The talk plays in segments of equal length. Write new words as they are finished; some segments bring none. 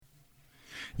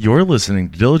You're listening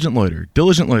to Diligent Loiter,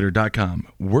 diligentloiter.com.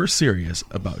 We're serious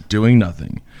about doing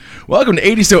nothing. Welcome to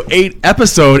 80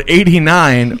 episode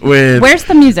 89 with... Where's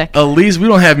the music? Elise. We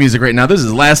don't have music right now. This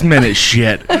is last minute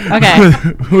shit. Okay.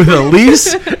 with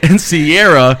Elise and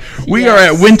Sierra, we are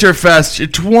at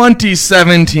Winterfest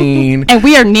 2017. And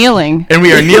we are kneeling. And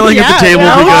we are kneeling at the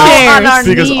table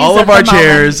because all of our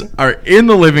chairs are in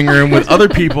the living room with other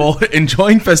people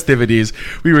enjoying festivities.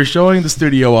 We were showing the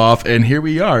studio off, and here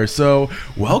we are. So,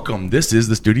 welcome. This is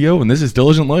the studio, and this is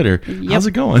Diligent Loiter. Yep. How's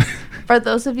it going? For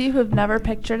those of you who have never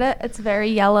pictured it, it's very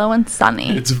yellow and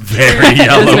sunny. It's very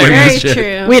yellow. It's very shit.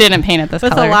 true. We didn't paint it this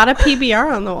With color. a lot of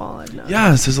PBR on the wall. I've noticed.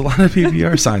 Yes, there's a lot of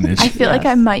PBR signage. I feel like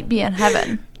I might be in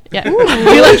heaven. Yeah. Do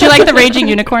you like the Raging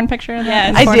Unicorn picture? In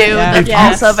that? I do. Yeah. That's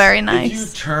Yes. also very If you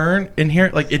nice. turn in here,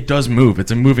 like, it does move. It's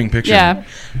a moving picture. Yeah.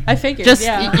 I figured. Just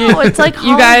yeah. Oh, it's like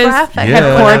you guys holographic. Yeah.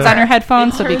 have cords on your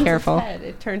headphones, so be Turns its careful. head.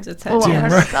 It turns its head. Oh, Yeah.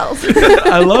 our spells.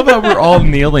 I love how we're all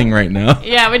kneeling right now.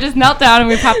 Yeah, we just knelt down and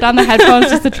we popped on the headphones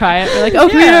just to try it. We're like, oh,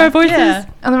 can we hear our voices? Yeah.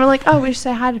 And then we're like, oh, we should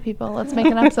say hi to people. Let's make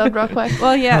an episode real quick.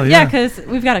 Well, yeah, Oh, yeah, yeah. because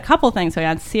we've got a couple things going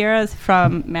on. Sierra's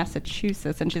from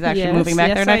Massachusetts, and she's actually Yes, moving back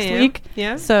yes, there I next am. week.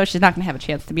 Yeah. So she's not going to have a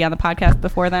chance to be on the podcast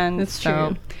before then. That's so.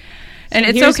 true. And So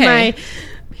it's here's okay.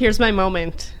 Here's my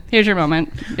moment. Here's your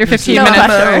moment. Your This 15 is minutes,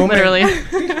 my moment.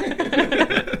 literally.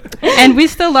 And we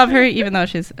still love her, even though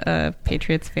she's a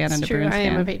Patriots fan It's and a true. Bruins I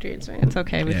fan. am a Patriots fan. It's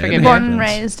okay. We Yeah, forgive it you. Born and happens.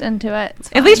 raised into it. It's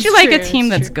At least you It's like a true,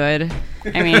 team it's that's true.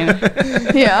 good. I mean,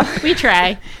 fine. Yeah. We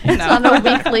try. It's not a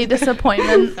weekly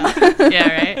disappointment.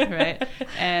 yeah, right.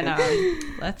 And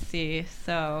let's see.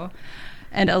 So,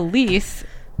 and Elise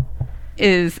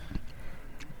is.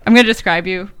 I'm going to describe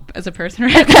you as a person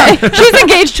right now. She's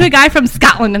engaged to a guy from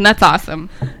Scotland, and that's awesome.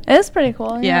 It is pretty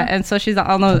cool. Yeah, and so she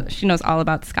knows all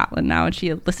about Scotland now, and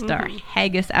she listened to our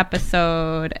Haggis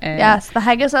episode. And Yes, the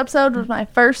Haggis episode was my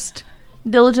first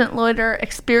Diligent Loiter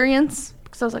experience.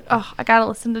 Because I was like, oh, I got to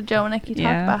listen to Joe and Nikki talk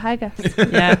Yeah. about haggis.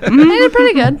 yeah. They did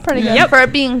pretty good. Yep. For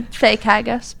it being fake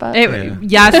haggis. But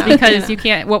Yes, because you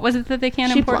can't. What was it that they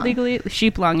can't Sheep import lung. legally?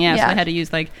 Sheep lung. Yeah, so Yeah. they had to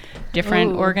use like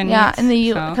different Ooh. organ. yeah, meats, in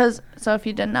the so. because so if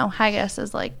you didn't know, haggis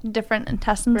is like different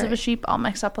intestines of a Right. sheep all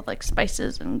mixed up with like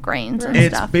spices and grains and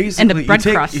It's stuff. basically And the bread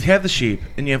crust. you have the sheep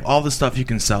and you have all the stuff you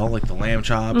can sell, like the lamb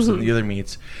chops and the other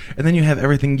meats, and then you have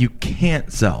everything you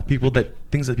can't sell.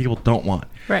 Things that people don't want.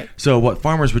 Right. So what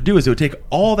farmers would do is they would take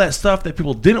all that stuff that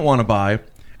people didn't want to buy, and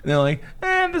they're like,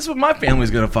 this is what my family's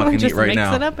gonna fucking Just eat right mix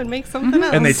now. it up and make something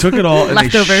else. And they took it all and they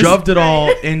Leftovers. shoved it all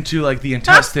into like the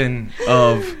intestine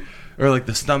of, or like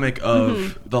the stomach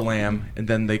of the lamb, and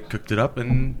then they cooked it up,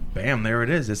 and bam, there it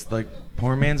is. It's like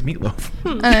poor man's meatloaf.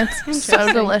 and it's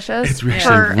so delicious. It's really,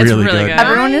 For really, really good. good.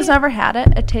 everyone who's ever had it,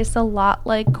 it tastes a lot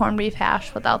like corned beef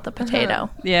hash without the potato.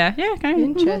 Yeah, kind of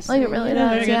Interesting. Like it really Yeah, does.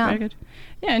 Very good, Yeah. very good.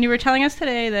 Yeah, and you were telling us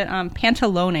today that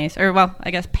pantalones, or well, I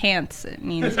guess pants it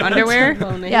means underwear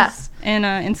Bolognese. Yes.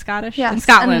 in Scottish, Yes, in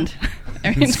Scotland.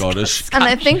 In Scottish. And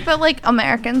I think that like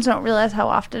Americans don't realize how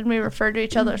often we refer to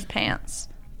each other as pants.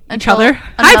 Each Until other.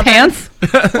 Hi, another- pants.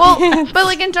 Well, but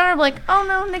like in general, like, oh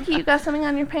no, Nikki, you got something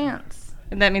on your pants.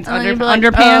 And that means And then you'd be like,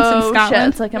 underpants oh, in Scotland. Shit,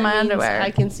 it's like in That my means underwear.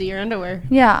 I can see your underwear.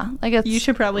 Yeah, like it's You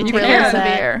should probably take really care of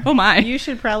severe. that. Oh my! You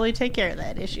should probably take care of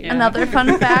that issue. Yeah. Another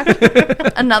fun fact,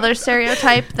 another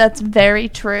stereotype that's very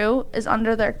true is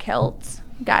under their kilts,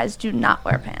 guys do not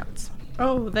wear pants.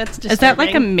 Oh, that's disturbing. Is that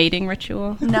like a mating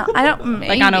ritual? No, I don't. Maybe,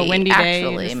 Like on a windy day,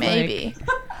 actually, just maybe.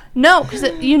 No, because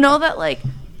you know that like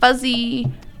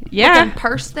fuzzy Yeah, looking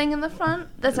purse thing in the front.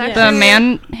 That's Yeah. actually the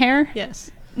man hair.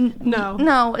 Yes. No.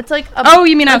 No, it's like a, Oh,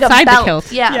 you mean like a outside the belt.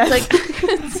 kilt? Yeah, Yes. it's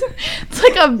like it's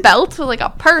like a belt with like a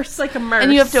purse. It's like a merce.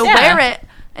 and you have to Yeah. wear it,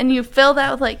 and you fill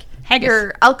that with like Haggis.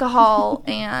 your alcohol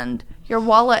and your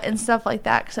wallet and stuff like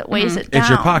that because it weighs it down. It's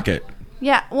your pocket.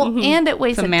 Yeah, well, and it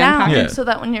weighs It's a it man down pocket. Yeah. so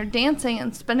that when you're dancing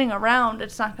and spinning around,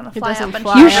 it's not going to It fly doesn't up and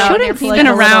fly You hit out. shouldn't your spin penis. like a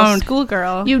little around.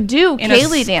 schoolgirl. You do in a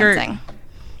Kaylee skirt. dancing.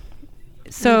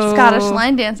 So Scottish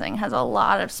line dancing has a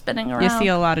lot of spinning around. You see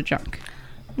a lot of junk.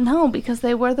 No, because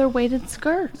they wear their weighted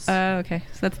skirts. Okay,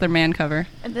 so that's their man cover.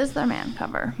 It is their man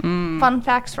cover. Mm. Fun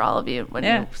facts for all of you when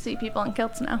Yeah. you see people in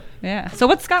kilts now. Yeah. So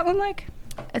what's Scotland like?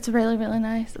 It's really, really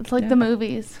nice. It's like Yeah. the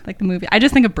movies. Like the movie? I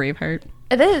just think of Braveheart.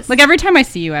 It is. Like every time I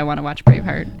see you, I want to watch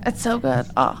Braveheart. It's so good.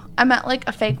 Oh, I met like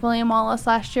a fake William Wallace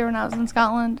last year when I was in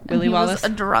Scotland. And Willie he Wallace?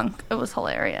 was a drunk. It was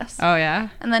hilarious. Oh yeah.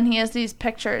 And then he has these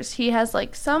pictures. He has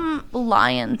like some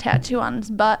lion tattoo on his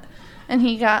butt, and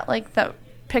he got like the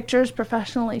pictures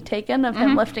professionally taken of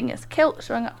him lifting his kilt,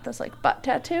 showing up this like butt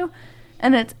tattoo.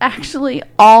 And it's actually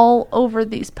all over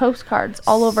these postcards,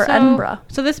 all over Edinburgh.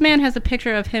 So this man has a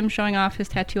picture of him showing off his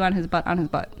tattoo on his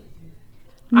butt.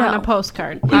 No. On a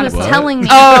postcard. He was What? telling me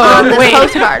Oh, on this wait.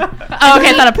 postcard. Oh, okay,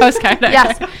 it's not a postcard.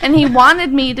 Yes, and he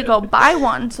wanted me to go buy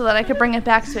one so that I could bring it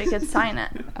back so he could sign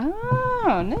it.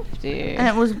 Oh, nifty. And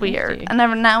it was weird. Nifty.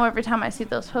 And now every time I see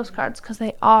those postcards, because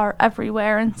they are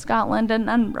everywhere in Scotland and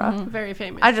Edinburgh, Very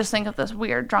famous. I just think of this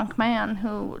weird drunk man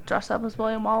who dressed up as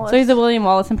William Wallace. So he's a William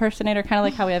Wallace impersonator, kind of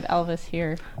like how we have Elvis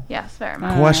here. Yes, very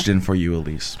much. Question for you,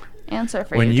 Elise. Answer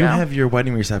for When you, you Joe. have your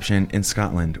wedding reception in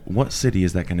Scotland, what city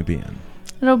is that going to be in?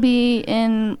 It'll be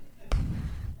in...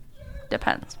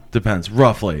 Depends. Depends,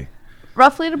 roughly.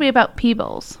 Roughly, it'll be about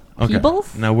Peebles. Okay.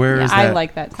 Peebles? Now, where Yeah, is I that?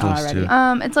 like that town close already.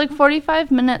 to? It's like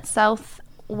 45 minutes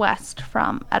southwest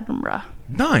from Edinburgh,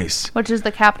 Nice. which is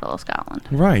the capital of Scotland.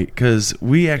 Right, because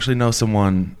we actually know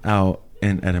someone out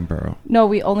in Edinburgh. No,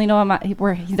 we only know him.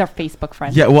 He's our Facebook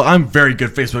friend. Yeah, well, I'm very good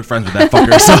Facebook friends with that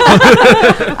fucker, so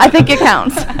I think it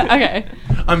counts. Okay.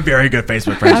 I'm very good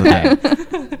Facebook friends Okay. with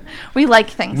that. We like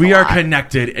things We a are lot.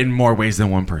 connected in more ways than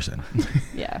one person.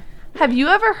 Yeah. Have you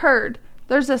ever heard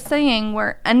there's a saying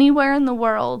where anywhere in the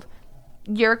world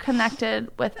you're connected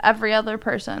with every other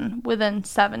person within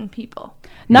 7 people?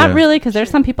 Not Yeah. really, because there's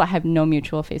some people I have no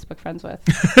mutual Facebook friends with.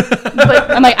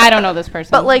 But I'm like, I don't know this person.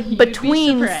 But like You'd be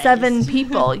between surprised. 7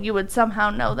 people, you would somehow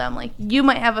know them. Like you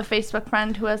might have a Facebook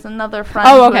friend who has another friend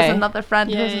Oh, who has okay. another friend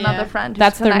who Yeah, has yeah, another yeah. friend who's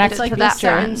That's their connected next to like that the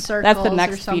seven friend. circles That's the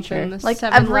next or something. feature. The Like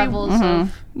 7 every- levels Mhm.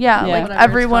 of... Yeah, Yeah. like Whatever it's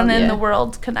everyone called, in yeah. the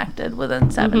world's connected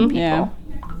within 7 people. Yeah.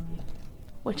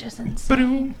 Which is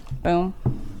insane. Boom.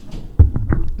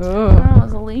 That Ooh.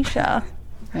 was Alicia.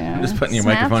 Yeah. I'm just putting your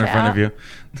microphone in front of you.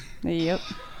 Yep.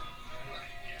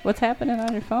 What's happening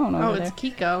on your phone over Oh, there? it's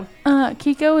Kiko.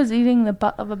 Kiko is eating the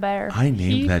butt of a bear. I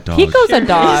named that dog. Kiko's a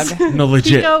dog. No,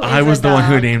 legit. Kiko I is was a the one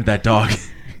who dog. named that dog.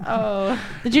 Oh.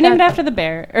 Did you name it after the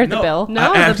bear or the No. bill?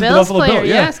 No, After the the Bills Buffalo player. Bill,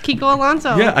 yeah. Yes, Kiko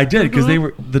Alonso. Yeah, I did because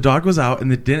the dog was out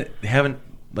and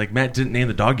they Matt didn't name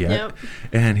the dog yet, Yep.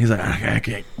 and he's like, I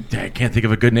can't think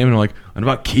of a good name, and I'm like, what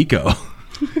about Kiko?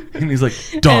 And he's like,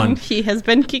 done. And he has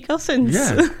been Kiko since.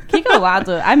 Yeah. Kiko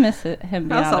Alonso. I miss him being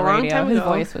That was on a the long radio. time His ago.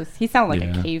 voice was. He sounded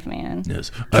like Yeah. a caveman.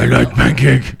 Yes, I like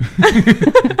pancake.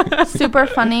 Super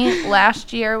funny.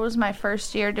 Last year was my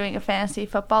first year doing a fantasy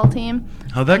football team.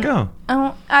 How'd that go?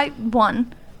 Oh, I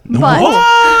won. But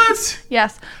What?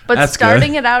 yes, but That's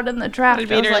starting good. it out in the draft, I I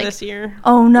beat was her like, this year.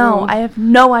 oh no, Ooh. I have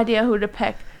no idea who to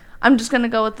pick. I'm just gonna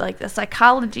go with like the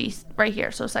psychology right here.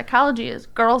 So psychology is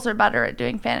girls are better at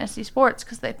doing fantasy sports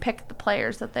because they pick the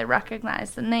players that they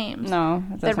recognize the names. No,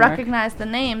 it They doesn't work. recognize the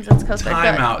names. It's because they're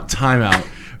good. Time out.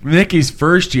 Nikki's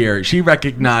first year, she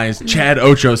recognized Chad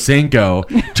Ochocinco,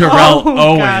 Terrell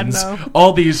Oh, God, Owens, no.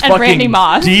 all these And fucking Randy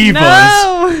Moss. divas,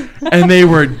 No! and they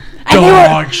were they were-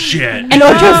 dog shit. And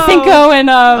Ocho Cinco and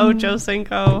Ocho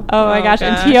Cinco. Oh my gosh,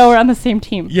 and Tio were on the same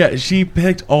team. Yeah, she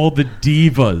picked all the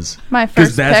divas My because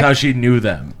first that's pick. how she knew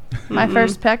them. My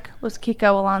first pick was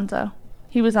Kiko Alonso.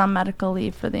 He was on medical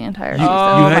leave for the entire You, season.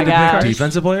 Oh you my had to gosh. pick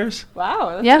defensive players. Wow,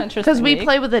 that's an Yeah, interesting because we league.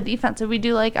 play with a defensive. We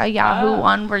do like a Yahoo Oh.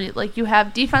 one where you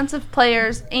have defensive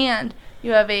players and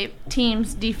you have a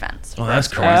team's defense. Oh, that's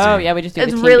first. crazy. Oh yeah, we just do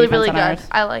It's the team really, defense really on good. ours.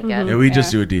 I like Yeah, it. we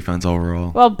just Yeah. do a defense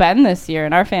overall. Well, Ben this year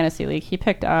in our fantasy league, he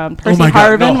picked Percy Oh my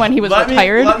God, Harvin no. when he was Let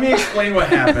retired. let me explain what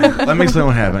happened.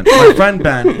 My friend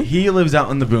Ben, he lives out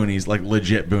in the boonies, like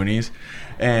legit boonies,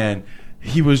 and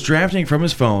he was drafting from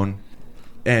his phone,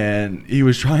 and he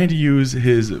was trying to use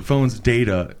his phone's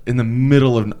data in the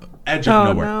middle of edge of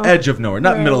Oh, nowhere, no. edge of nowhere,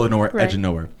 not Right, middle of nowhere, right. edge of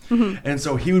nowhere. And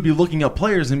so he would be looking up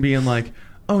players and being like,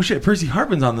 oh shit, Percy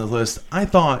Harvin's on the list. I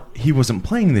thought he wasn't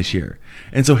playing this year.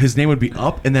 And so his name would be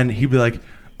up, and then he'd be like,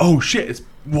 oh shit, it's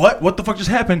what the fuck just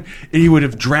happened? And he would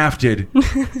have drafted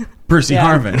Percy Yeah.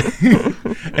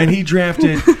 Harvin. And he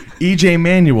drafted EJ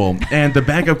Manuel and the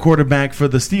backup quarterback for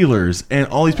the Steelers and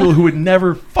all these people who would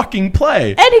never fucking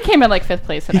play. And he came in like 5th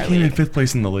place in He our came in league. 5th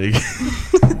place in the league.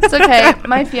 It's okay.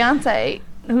 My fiance,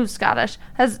 who's Scottish,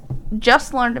 has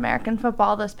just learned American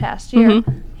football this past year.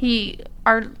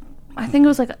 I think it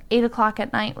was like 8 o'clock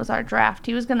at night was our draft.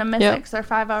 He was going to miss Yep. it 'cause they're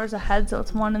 5 hours ahead, so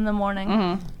it's 1 in the morning.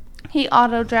 Mm-hmm. He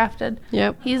auto-drafted.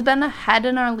 Yep. He's been ahead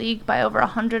in our league by over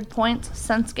 100 points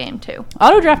since game 2.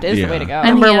 Auto draft is Yeah. the way to go. And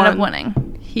he Number ended up one.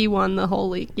 winning. He won the whole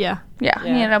league. Yeah. Yeah, he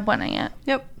Yeah. ended up winning it.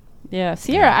 Yep. Yeah,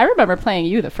 Sierra, I remember playing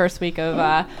you the first week of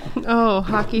Oh,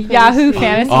 hockey. Yahoo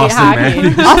Fantasy Austin Hockey.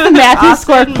 Matthews. Austin Matthews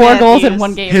scored Austin 4 goals in Matthews.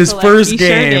 one game. His So, like, first he sure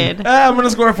game, did. I'm going to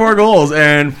score 4 goals,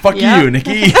 and fuck Yeah. you,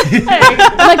 Nikki.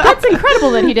 I'm like, that's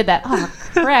incredible that he did that. Oh,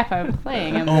 crap, I'm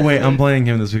playing him. Oh, this wait, week. I'm playing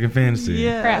him this week in fantasy.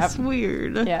 Yeah, Crap. that's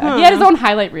weird. Yeah, Huh. he had his own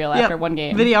highlight reel Yep. after one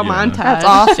game. Video Yeah. montage. That's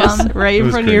awesome. Just right It in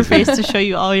was front of your crazy. face to show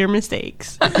you all your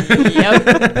mistakes.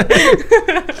 Yep.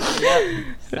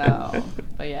 So,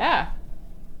 but yeah.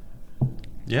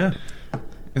 Yeah.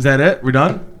 Is that it? We're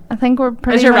done? I think we're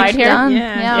pretty your much ride here? done.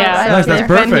 Yeah. Yeah. Nice, that's I've been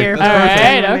perfect. here That's for perfect.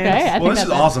 10 Alright, okay. minutes. I Well, think this is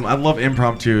that's it. awesome. I love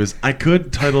impromptus. I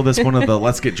could title this one of the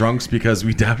Let's Get Drunks because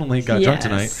we definitely got drunk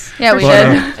tonight. Yeah, we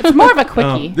But, should. It's more of a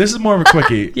quickie. This is more of a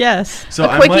quickie. Yes. So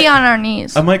A quickie on our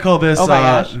knees. I might call this Oh my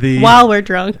gosh. the. While we're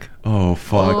drunk. Oh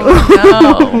fuck!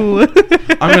 Oh, no.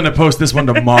 I'm gonna post this one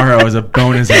tomorrow as a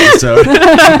bonus episode.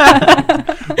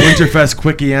 Winterfest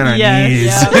quickie on our knees.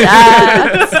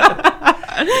 Yes.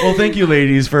 Well, thank you,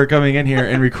 ladies, for coming in here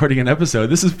and recording an episode.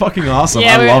 This is fucking awesome.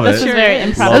 I love this it. is very Sure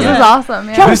is. improv. Love This it. is awesome.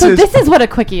 Yeah. This So is- this is what a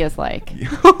quickie is like.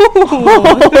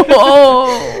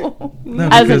 Oh. No,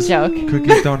 As a because joke.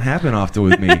 Cookies don't happen often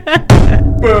with me.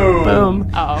 Boom.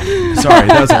 Oh. Sorry,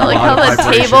 that was a I like lot how of the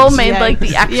vibrations. table made Yes. like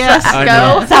the extra Yes. I know.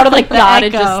 echo. It sounded like God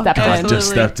had echo. just stepped God in. just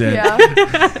stepped in. Yeah.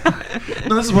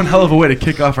 No, this is one hell of a way to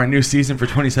kick off our new season for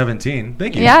 2017.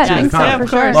 Thank you. Yeah, I Cheers, think so, Connor. for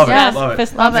sure. Love Yes. it. Love it.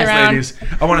 Fist Love bumps it. around. Ladies,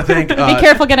 I want to thank. Be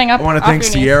careful getting up. I want to off thank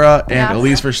your knees. Sierra and Yeah.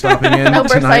 Elise for stopping in No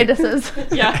tonight. bursitis.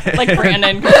 Yeah, like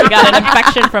Brandon, because he got an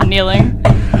infection from kneeling.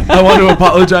 I want to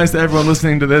apologize to everyone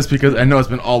listening to this because I know it's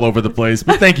been all over the place,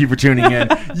 but thank you for tuning in.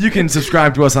 You can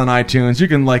subscribe to us on iTunes. You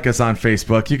can like us on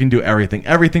Facebook. You can do everything.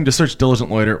 Everything. Just search Diligent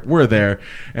Loiter. We're there.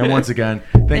 And once again,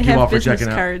 thank you have all for business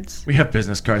checking cards. out. We have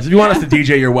business cards. If you want us to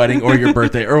DJ your wedding or your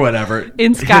birthday or whatever,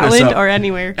 In hit us Scotland up. or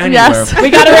anywhere. Anywhere. Yes. We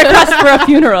got a request for a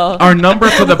funeral. Our number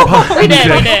for the We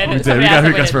did. We Somebody got a asked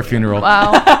request if for we a funeral.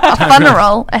 Wow. A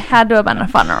funeral. It had to have been a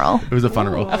funeral. It was a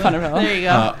funeral. A funeral. There you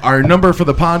go. Our number for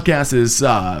the podcast is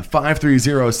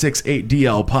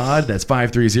 53068DL pod. That's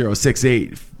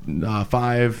 53068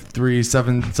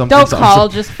 537 something. Don't something. call,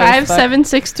 just Facebook.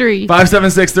 5763.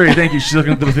 5763. Thank you. She's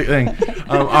looking at the thing.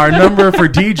 Our number for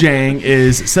DJing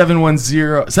is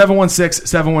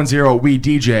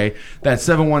 716-710-we-DJ. That's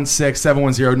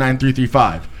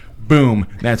 716-710-9335. Boom.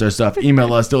 That's our stuff.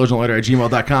 Email us,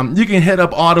 diligentloiter@gmail.com. You can hit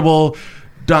up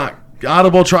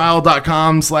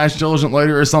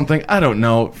audibletrial.com/diligentloiter or something. I don't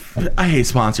know. I hate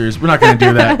sponsors. We're not going to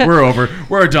do that. We're over.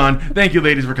 We're done. Thank you,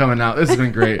 ladies, for coming out. This has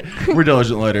been great. We're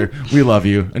Diligent Loiter. We love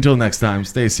you. Until next time,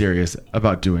 stay serious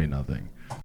about doing nothing.